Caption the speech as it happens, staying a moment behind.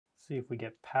see if we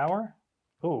get power.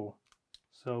 Oh,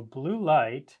 so blue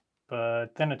light, but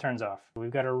then it turns off.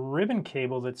 We've got a ribbon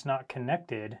cable that's not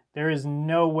connected. There is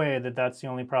no way that that's the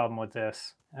only problem with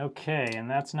this. Okay, and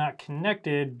that's not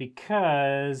connected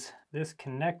because this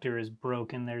connector is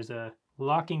broken. There's a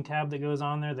locking tab that goes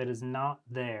on there that is not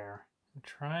there. I'm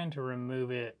trying to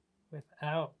remove it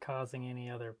without causing any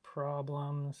other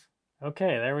problems.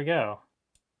 Okay, there we go.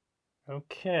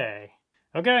 Okay,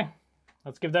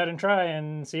 let's give that a try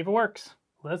and see if it works.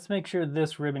 Let's make sure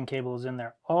this ribbon cable is in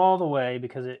there all the way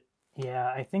because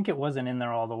I think it wasn't in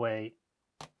there all the way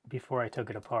before I took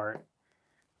it apart.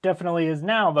 Definitely is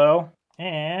now though.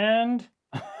 And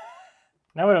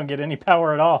now we don't get any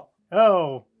power at all.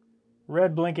 Oh,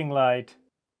 red blinking light.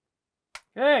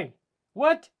 Hey,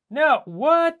 what? No,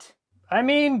 what? I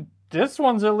mean, this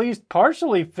one's at least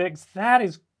partially fixed. That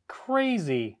is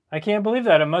crazy. I can't believe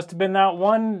that. It must have been that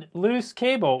one loose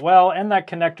cable. Well, and that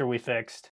connector we fixed.